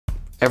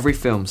Every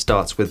film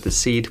starts with the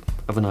seed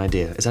of an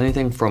idea. It's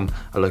anything from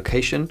a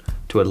location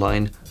to a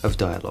line of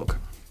dialogue.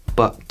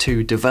 But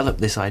to develop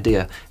this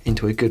idea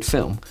into a good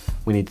film,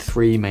 we need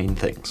three main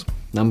things.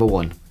 Number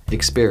one,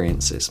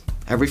 experiences.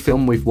 Every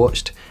film we've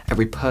watched,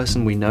 every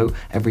person we know,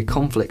 every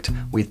conflict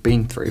we've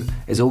been through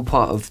is all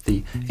part of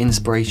the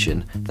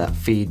inspiration that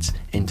feeds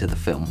into the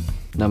film.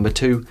 Number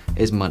two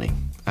is money.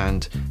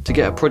 And to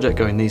get a project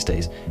going these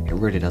days, it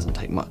really doesn't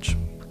take much.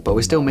 But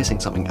we're still missing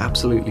something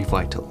absolutely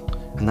vital,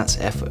 and that's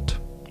effort,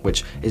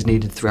 which is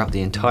needed throughout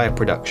the entire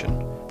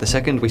production. The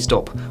second we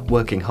stop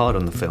working hard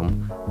on the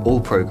film,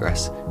 all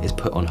progress is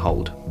put on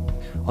hold.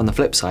 On the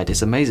flip side,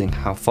 it's amazing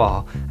how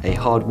far a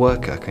hard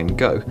worker can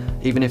go,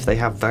 even if they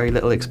have very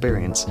little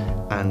experience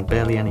and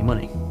barely any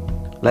money.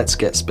 Let's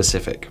get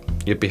specific.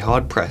 You'd be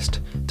hard-pressed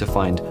to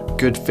find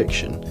good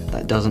fiction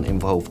that doesn't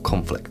involve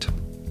conflict,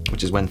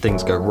 which is when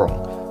things go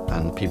wrong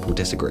and people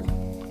disagree.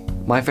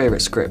 My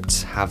favourite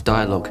scripts have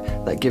dialogue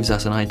that gives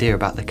us an idea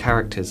about the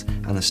characters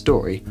and the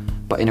story,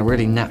 but in a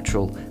really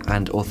natural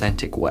and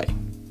authentic way.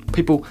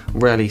 People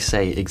rarely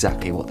say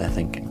exactly what they're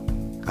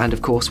thinking. And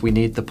of course we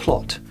need the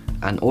plot,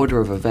 an order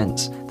of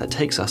events that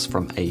takes us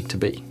from A to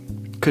B.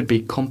 Could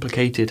be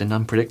complicated and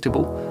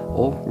unpredictable,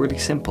 or really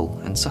simple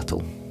and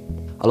subtle.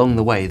 Along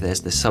the way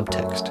there's the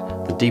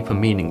subtext, the deeper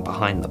meaning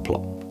behind the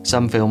plot.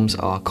 Some films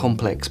are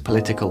complex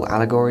political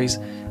allegories,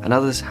 and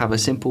others have a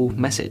simple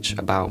message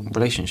about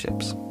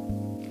relationships.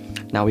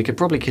 Now we could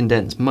probably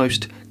condense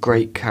most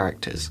great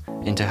characters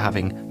into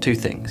having two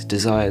things,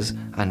 desires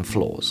and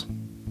flaws.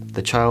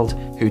 The child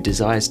who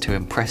desires to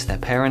impress their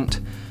parent,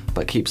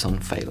 but keeps on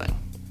failing.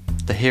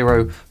 The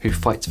hero who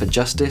fights for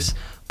justice,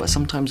 but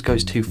sometimes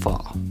goes too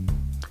far.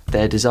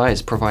 Their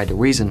desires provide a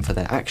reason for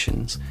their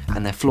actions,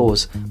 and their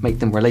flaws make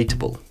them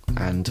relatable,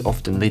 and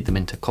often lead them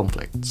into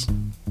conflicts.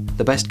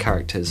 The best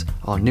characters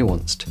are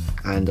nuanced,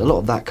 and a lot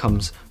of that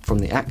comes from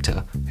the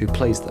actor who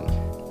plays them.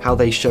 How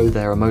they show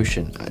their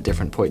emotion at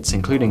different points,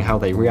 including how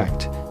they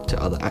react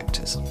to other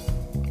actors.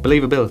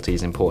 Believability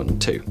is important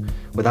too.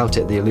 Without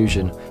it, the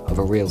illusion of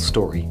a real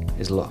story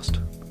is lost.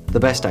 The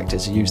best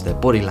actors use their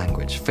body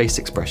language, face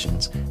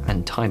expressions,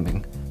 and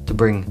timing to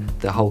bring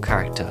the whole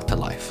character to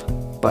life.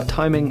 But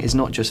timing is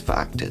not just for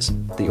actors.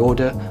 The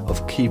order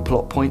of key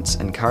plot points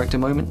and character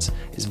moments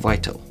is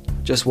vital.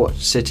 Just watch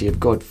City of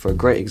God for a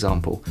great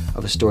example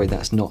of a story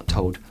that's not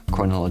told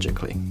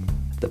chronologically.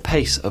 The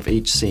pace of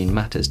each scene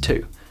matters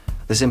too.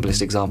 The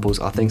simplest examples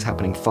are things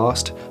happening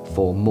fast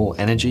for more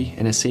energy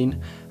in a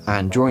scene,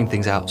 and drawing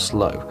things out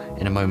slow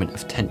in a moment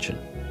of tension.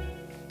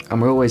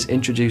 And we're always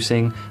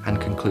introducing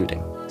and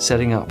concluding,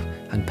 setting up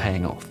and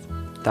paying off.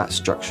 That's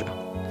structure.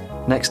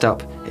 Next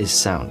up is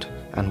sound,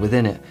 and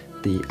within it,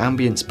 the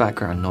ambience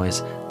background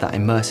noise that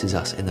immerses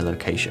us in the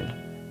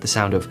location. The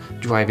sound of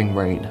driving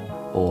rain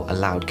or a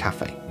loud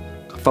cafe.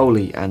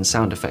 Foley and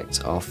sound effects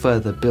are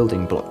further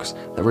building blocks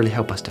that really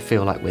help us to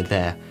feel like we're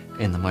there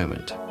in the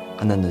moment.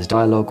 And then there's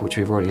dialogue, which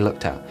we've already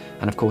looked at,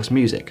 and of course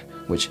music,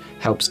 which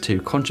helps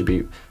to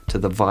contribute to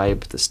the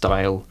vibe, the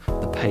style,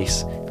 the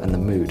pace, and the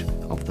mood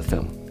of the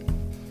film.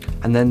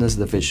 And then there's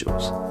the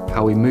visuals,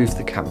 how we move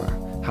the camera,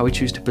 how we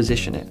choose to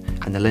position it,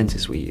 and the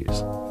lenses we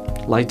use.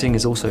 Lighting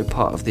is also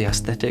part of the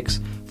aesthetics,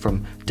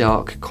 from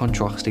dark,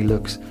 contrasty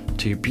looks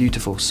to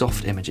beautiful,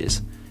 soft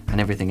images,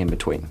 and everything in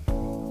between.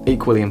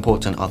 Equally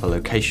important are the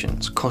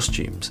locations,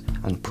 costumes,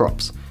 and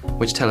props,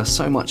 which tell us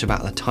so much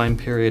about the time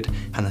period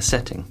and the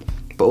setting,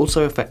 but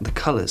also affect the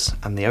colours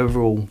and the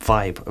overall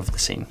vibe of the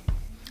scene.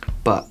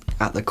 But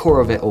at the core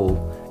of it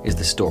all is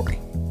the story.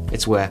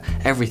 It's where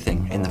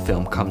everything in the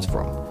film comes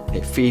from.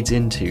 It feeds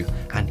into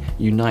and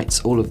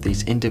unites all of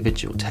these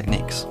individual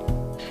techniques.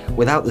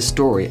 Without the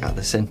story at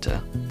the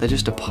centre, they're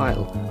just a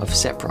pile of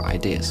separate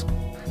ideas.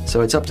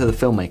 So it's up to the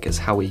filmmakers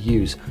how we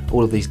use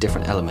all of these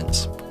different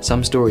elements.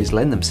 Some stories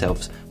lend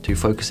themselves to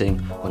focusing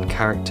on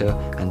character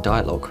and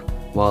dialogue,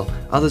 while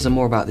others are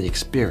more about the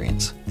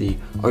experience, the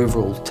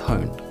overall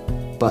tone.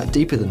 But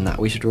deeper than that,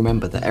 we should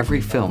remember that every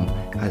film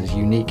has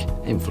unique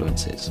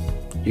influences.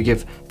 You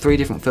give 3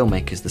 different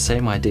filmmakers the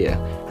same idea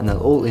and they'll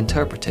all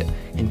interpret it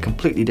in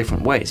completely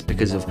different ways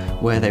because of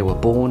where they were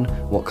born,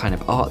 what kind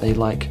of art they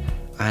like,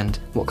 and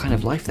what kind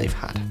of life they've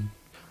had.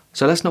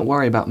 So let's not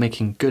worry about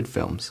making good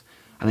films,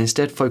 and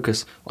instead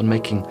focus on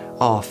making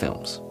our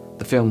films,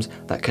 the films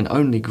that can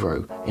only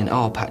grow in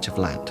our patch of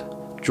land,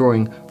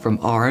 drawing from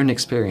our own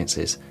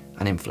experiences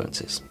and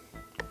influences.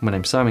 My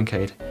name's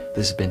Cade,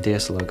 this has been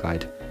DSLR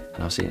Guide,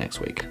 and I'll see you next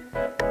week.